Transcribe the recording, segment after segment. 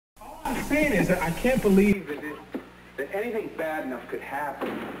I'm saying is that I can't believe that anything bad enough could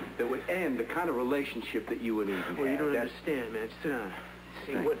happen that would end the kind of relationship that you and Eden had. Well, you don't understand, man. Sit down.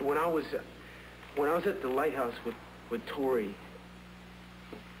 See, when I was at the lighthouse with Tori,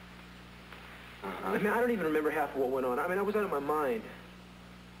 I mean, I don't even remember half of what went on. I mean, I was out of my mind.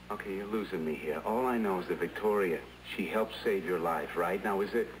 Okay, you're losing me here. All I know is that Victoria, she helped save your life, right? Now,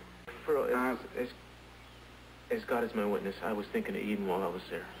 is it... As God is my witness, I was thinking of Eden while I was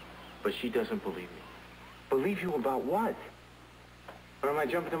there. But she doesn't believe me. Believe you about what? Or am I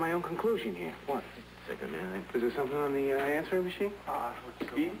jumping to my own conclusion here? What? Just a second, man. Is there something on the answering machine?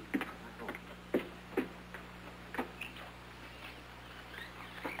 Eden?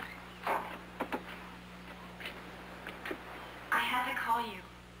 I had to call you.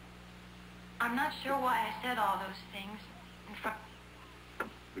 I'm not sure why I said all those things in front...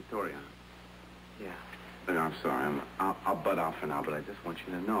 Victoria. Yeah. No, I'm sorry. I'll butt out for now, but I just want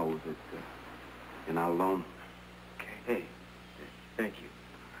you to know that you're not alone. Okay. Hey, thank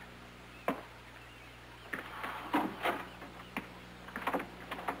you.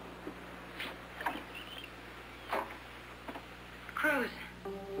 Cruz,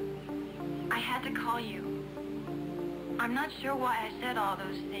 I had to call you. I'm not sure why I said all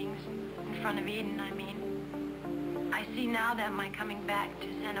those things in front of Eden, I mean. I see now that my coming back to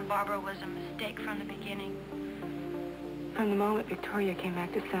Santa Barbara was a mistake from the beginning. From the moment Victoria came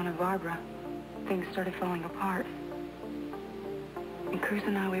back to Santa Barbara, things started falling apart. And Cruz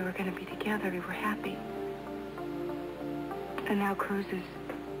and I, we were going to be together. We were happy. And now Cruz is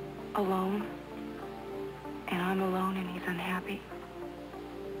alone, and I'm alone, and he's unhappy.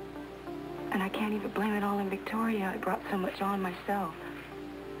 And I can't even blame it all on Victoria. I brought so much on myself.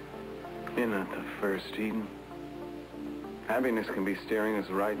 You're not the first, Eden. Happiness can be staring us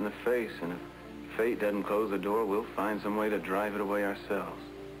right in the face, and if fate doesn't close the door, we'll find some way to drive it away ourselves.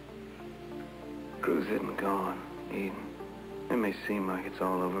 Cruz isn't gone, Eden. It may seem like it's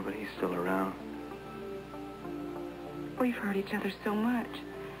all over, but he's still around. We've hurt each other so much.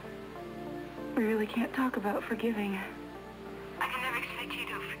 We really can't talk about forgiving. I can never expect you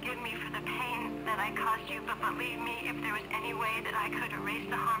to forgive me for the pain that I caused you, but believe me, if there was any way that I could erase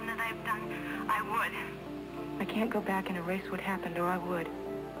the harm that I've done, I would. I can't go back and erase what happened, or I would.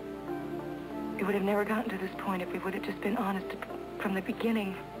 It would have never gotten to this point if we would have just been honest from the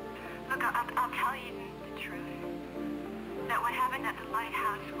beginning. Look, I'll tell you the truth. That what happened at the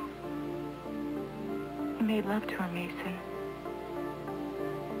lighthouse... You made love to her, Mason.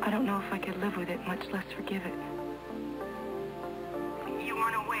 I don't know if I could live with it, much less forgive it. You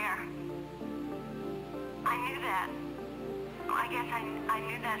weren't aware. I knew that. Well, I guess I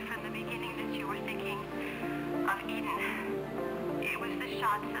knew that from the beginning that you were thinking of Eden. It was the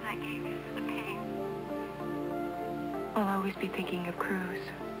shots that I gave you for the pain. I'll always be thinking of Cruz.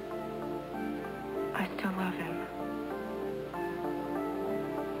 I still love him.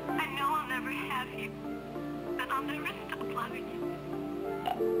 I know I'll never have you, but I'll never